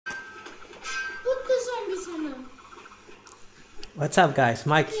What's up guys,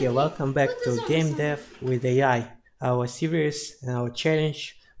 Mike here, welcome back to GameDev with AI, our series and our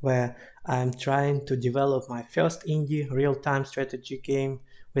challenge where I'm trying to develop my first indie real-time strategy game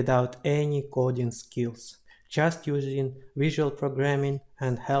without any coding skills, just using visual programming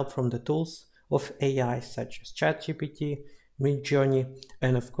and help from the tools of AI such as ChatGPT, Midjourney,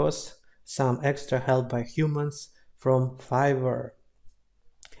 and of course some extra help by humans from Fiverr.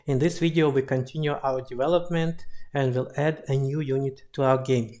 In this video we continue our development and will add a new unit to our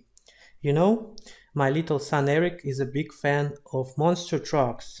game. You know, my little son Eric is a big fan of monster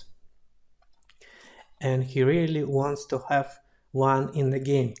trucks and he really wants to have one in the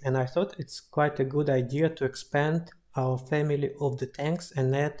game, and I thought it's quite a good idea to expand our family of the tanks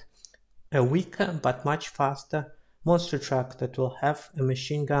and add a weaker but much faster monster truck that will have a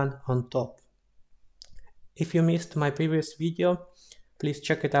machine gun on top. If you missed my previous video, please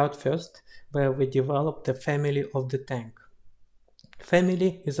check it out first, where we developed the family of the tank.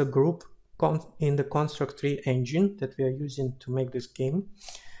 Family is a group in the construct tree engine that we are using to make this game.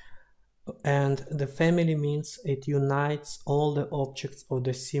 And the family means it unites all the objects of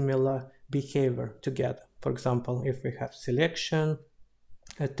the similar behavior together. For example, if we have selection,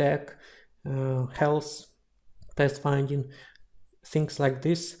 attack, health, pathfinding, things like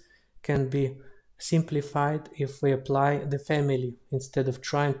this can be simplified if we apply the family instead of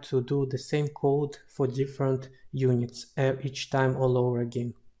trying to do the same code for different units each time all over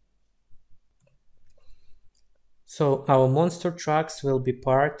again. So our monster trucks will be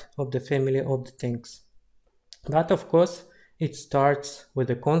part of the family of the tanks. But of course it starts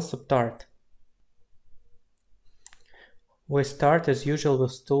with a concept art. We start as usual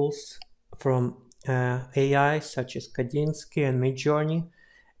with tools from AI such as Kandinsky and Midjourney,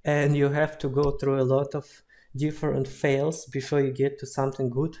 and you have to go through a lot of different fails before you get to something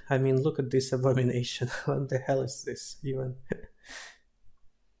good. I mean, look at this abomination. What the hell is this even?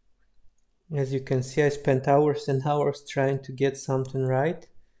 As you can see, I spent hours and hours trying to get something right.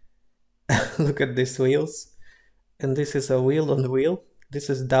 Look at these wheels. And this is a wheel on wheel. This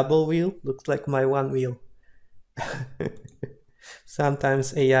is double wheel. Looks like my one wheel.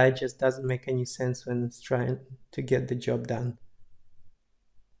 Sometimes AI just doesn't make any sense when it's trying to get the job done.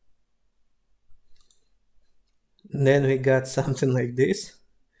 Then we got something like this.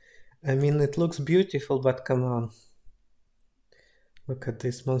 I mean, it looks beautiful, but come on. Look at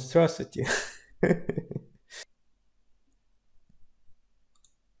this monstrosity.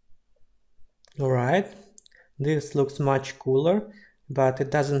 Alright, this looks much cooler, but it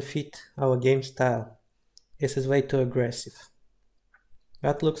doesn't fit our game style. This is way too aggressive.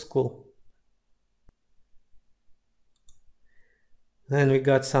 That looks cool. Then we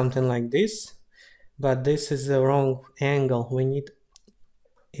got something like this. But this is the wrong angle. We need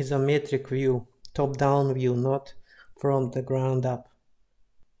isometric view, top-down view, not from the ground up.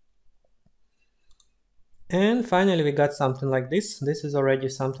 And finally we got something like this. This is already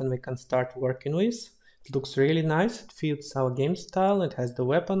something we can start working with. It looks really nice. It fits our game style. It has the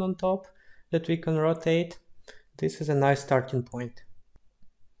weapon on top that we can rotate. This is a nice starting point.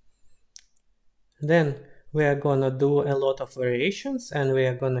 Then we are gonna do a lot of variations and we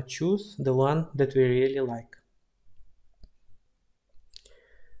are gonna choose the one that we really like.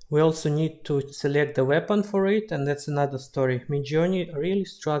 We also need to select the weapon for it, and that's another story. Midjourney really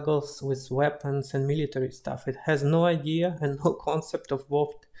struggles with weapons and military stuff. It has no idea and no concept of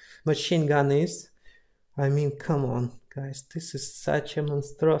what machine gun is. I mean, come on guys, this is such a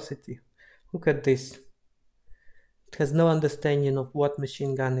monstrosity. Look at this. It has no understanding of what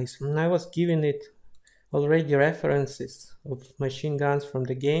machine gun is. And I was giving it already references of machine guns from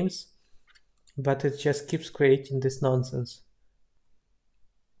the games, but it just keeps creating this nonsense.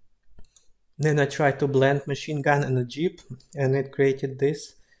 Then I tried to blend machine gun and a jeep and it created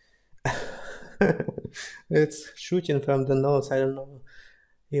this. It's shooting from the nose. I don't know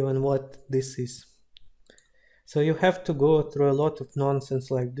even what this is. So you have to go through a lot of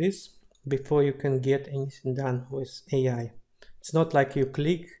nonsense like this before you can get anything done with AI. It's not like you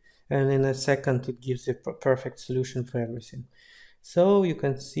click and in a second it gives you a perfect solution for everything. So you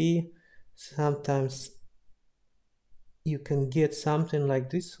can see sometimes you can get something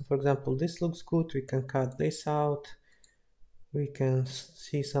like this. For example, this looks good. We can cut this out. We can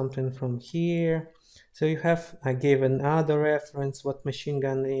see something from here. So you have, I gave another reference what machine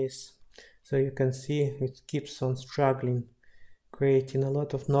gun is. So you can see it keeps on struggling, creating a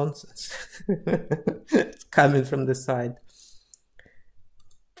lot of nonsense. It's coming from the side.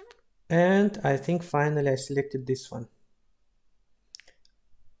 And I think finally I selected this one.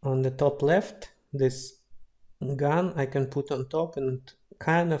 On the top left, this gun I can put on top and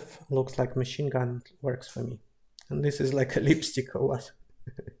kind of looks like machine gun, works for me. And this is like a lipstick or what.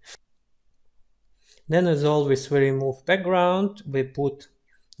 Then as always we remove background, we put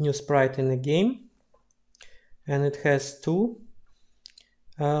new sprite in the game, and it has two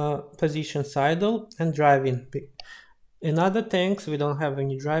positions, idle and driving. In other tanks we don't have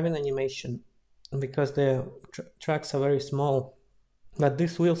any driving animation because the tracks are very small, but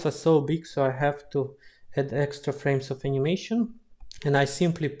these wheels are so big, so I have to add extra frames of animation, and I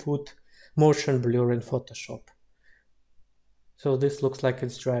simply put motion blur in Photoshop. So this looks like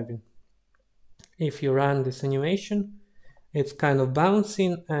it's driving. If you run this animation, it's kind of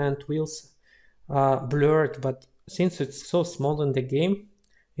bouncing and wheels are blurred, but since it's so small in the game,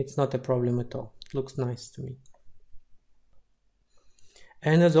 it's not a problem at all. It looks nice to me.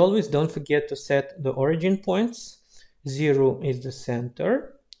 And as always, don't forget to set the origin points. 0 is the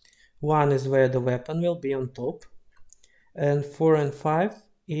center, 1 is where the weapon will be on top, and 4 and 5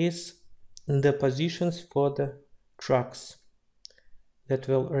 is the positions for the trucks that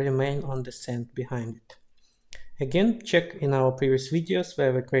will remain on the sand behind it. Again, check in our previous videos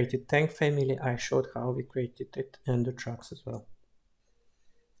where we created tank family. I showed how we created it and the trucks as well.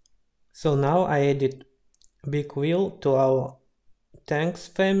 So now I added big wheel to our tanks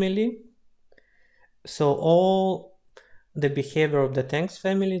family. So all the behavior of the tanks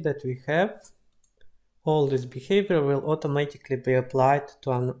family that we have, all this behavior will automatically be applied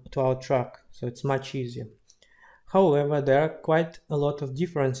to our truck. So it's much easier. However, there are quite a lot of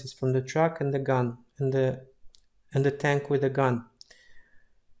differences from the truck and the gun and the tank with the gun.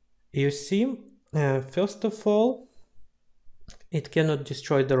 You see, first of all, it cannot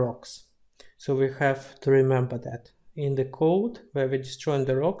destroy the rocks. So we have to remember that. In the code where we destroy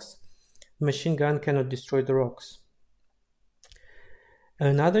the rocks, machine gun cannot destroy the rocks.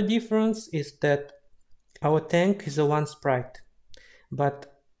 Another difference is that our tank is a one sprite,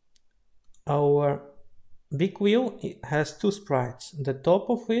 but our big wheel has two sprites. The top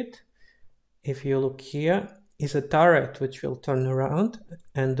of it, if you look here, is a turret which will turn around,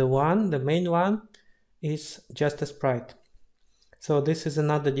 and the main one, is just a sprite. So this is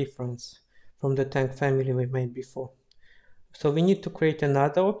another difference from the tank family we made before. So we need to create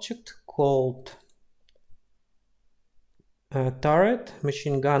another object called turret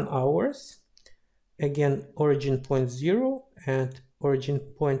machine gun hours. Again, origin point 0 and origin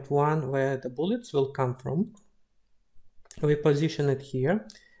point 1 where the bullets will come from. We position it here,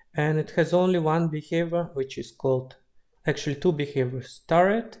 and it has only one behavior, which is called, actually two behaviors,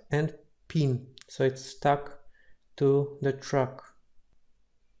 turret and pin. So it's stuck to the truck.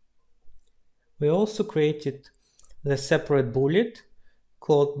 We also created the separate bullet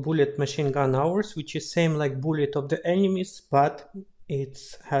called bullet machine gun hours, which is same like bullet of the enemies, but it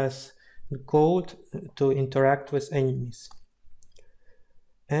has code to interact with enemies.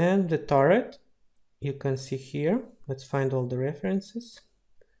 And the turret, you can see here. Let's find all the references.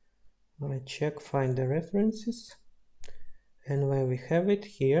 I check, find the references, and where we have it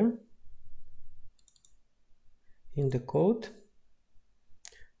here in the code,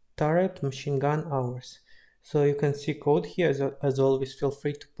 turret machine gun hours. So you can see code here. As always, feel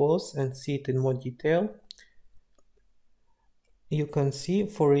free to pause and see it in more detail. You can see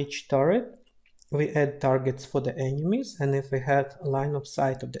for each turret we add targets for the enemies, and if we have a line of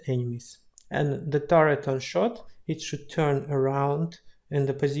sight of the enemies, and the turret on shot, it should turn around in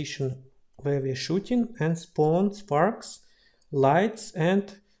the position where we're shooting and spawn sparks, lights,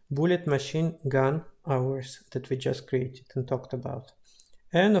 and bullet machine gun hours that we just created and talked about,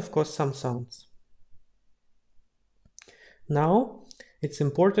 and of course some sounds. Now it's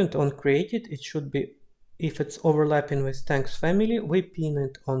important on created, it should be, if it's overlapping with tanks family, we pin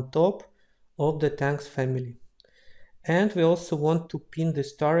it on top of the tanks family. And we also want to pin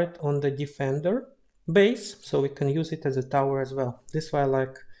this turret on the defender base, so we can use it as a tower as well. This is why I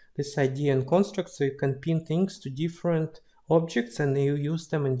like this idea and construct, so you can pin things to different objects and you use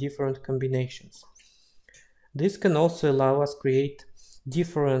them in different combinations. This can also allow us create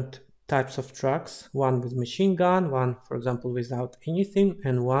different types of trucks, one with machine gun, one for example without anything,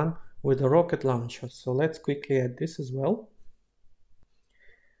 and one with a rocket launcher. So let's quickly add this as well.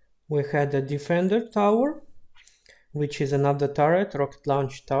 We had a defender tower, which is another turret, rocket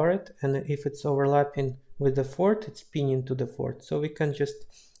launch turret, and if it's overlapping with the fort, it's pinning to the fort. So we can just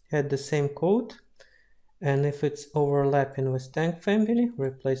add the same code, and if it's overlapping with tank family,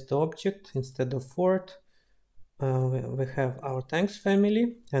 replace the object. Instead of fort, we have our tanks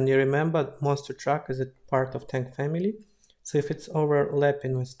family, and you remember monster truck is a part of tank family. So if it's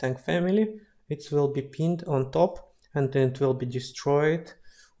overlapping with tank family, it will be pinned on top, and then it will be destroyed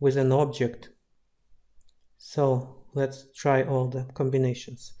with an object. So let's try all the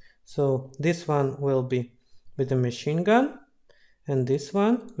combinations. So this one will be with the machine gun, and this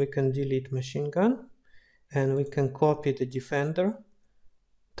one we can delete machine gun, and we can copy the defender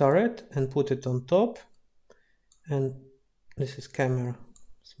turret and put it on top, and this is camera,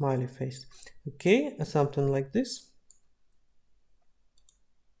 smiley face. Okay, something like this.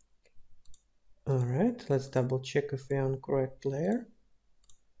 Alright, let's double check if we are on correct layer,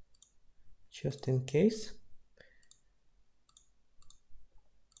 just in case.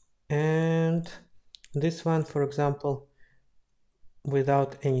 And this one, for example,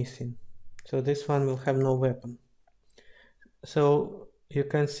 without anything. So this one will have no weapon. So you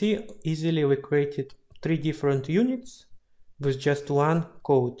can see easily we created 3 different units with just one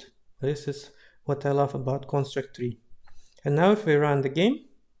code. This is what I love about Construct 3. And now if we run the game,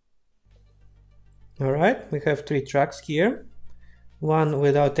 alright, we have 3 trucks here. One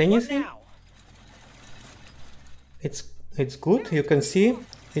without anything. It's good. You can see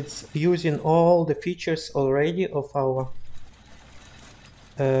it's using all the features already of our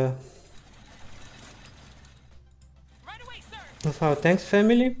tanks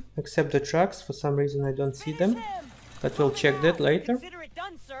family, except the trucks. For some reason I don't see them, but we'll check that later.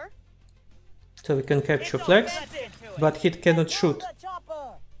 So we can capture flags, but he cannot shoot.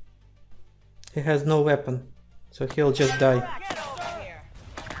 He has no weapon, so he'll just die.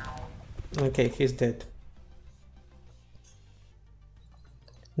 Okay, he's dead.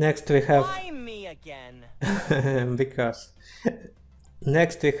 Next we have because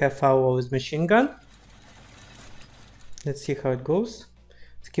next we have our machine gun. Let's see how it goes.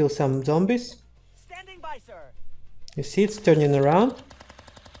 Let's kill some zombies. Standing by, sir. You see it's turning around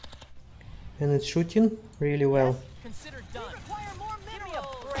and it's shooting really well.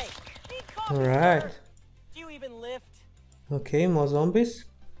 Alright. Okay, more zombies.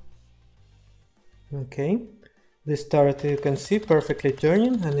 Okay. This turret you can see perfectly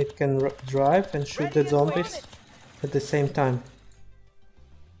turning, and it can drive and shoot the zombies at the same time.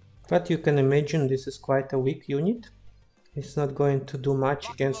 But you can imagine this is quite a weak unit. It's not going to do much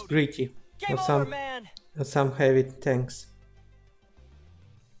against Gritty or some heavy tanks.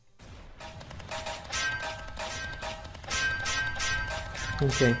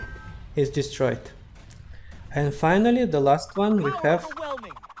 Okay, it's destroyed. And finally the last one we have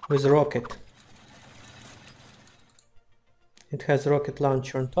with rocket. It has rocket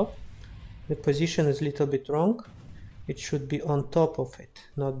launcher on top. The position is a little bit wrong. It should be on top of it,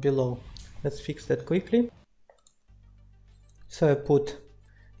 not below. Let's fix that quickly. So I put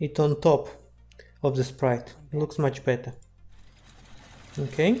it on top of the sprite. It looks much better.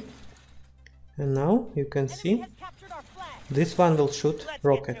 Okay. And now you can see this one will shoot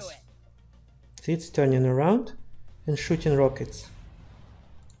rockets. See, it's turning around and shooting rockets.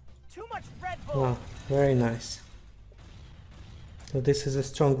 Wow, very nice. So this is a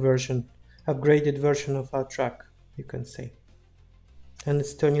strong version, upgraded version of our truck, you can say. And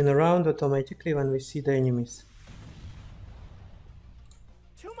it's turning around automatically when we see the enemies.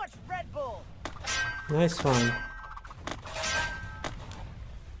 Too much Red Bull. Nice one.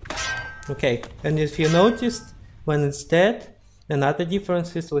 Okay, and if you noticed, when it's dead, another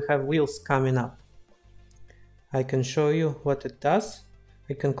difference is we have wheels coming up. I can show you what it does.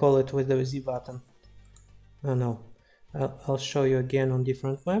 I can call it with the Z button. Oh no. I'll show you again on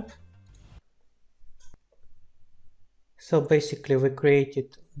different map. So basically we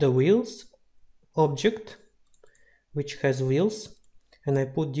created the wheels object, which has wheels, and I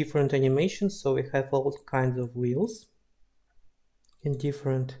put different animations, so we have all kinds of wheels in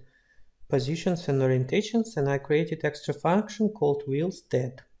different positions and orientations, and I created extra function called wheels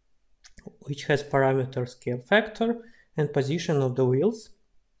dead, which has parameter scale factor and position of the wheels.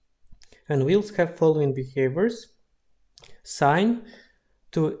 And wheels have following behaviors: sign,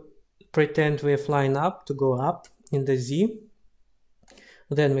 to pretend we're flying up, to go up in the Z.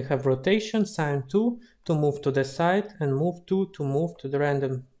 Then we have rotation, sign 2 to move to the side, and move 2 to move to the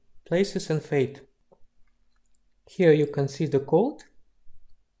random places, and fade. Here you can see the code.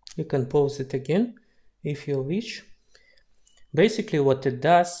 You can pause it again if you wish. Basically what it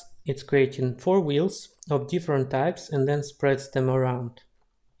does, it's creating 4 wheels of different types and then spreads them around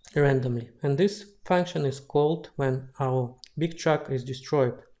randomly. And this function is called when our big truck is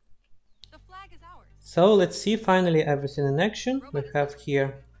destroyed. The flag is ours. So let's see finally everything in action. We have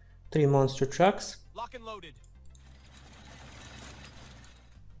here 3 monster trucks. Lock and loaded.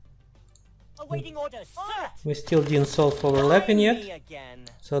 Awaiting orders, sir. We still didn't solve overlapping yet,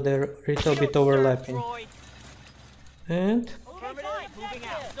 so they're a little bit overlapping. And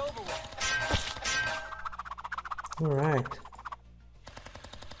alright.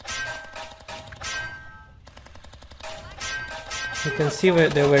 You can see they're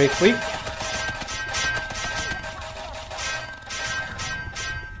very quick.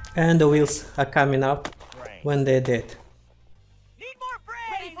 And the wheels are coming up when they're dead. Need more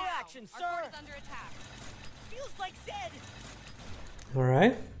brains! Ready for action, sir! Our is under attack. Feels like Zed!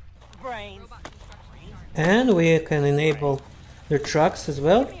 Alright. Brains. And we can enable the trucks as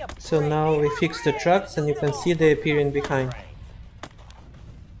well. So now we fix the trucks and you can see they appearing behind.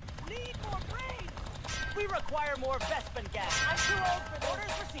 Need more brains! We require more Vespin gas. I'm too old for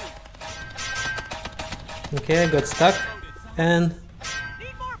orders received. Okay, I got stuck. And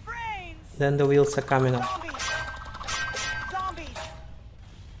Need more brains! then the wheels are coming up. Zombies!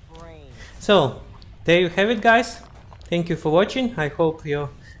 Brains. So, there you have it, guys. Thank you for watching. I hope you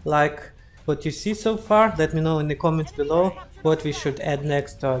like what you see so far. Let me know in the comments below what we should add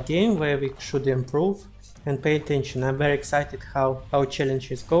next to our game, where we should improve, and pay attention. I'm very excited how our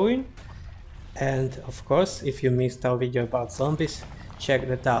challenge is going. And of course, if you missed our video about zombies, check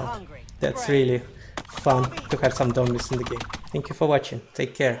that out. That's really fun to have some zombies in the game. Thank you for watching.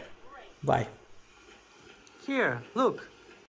 Take care. Bye. Here, look.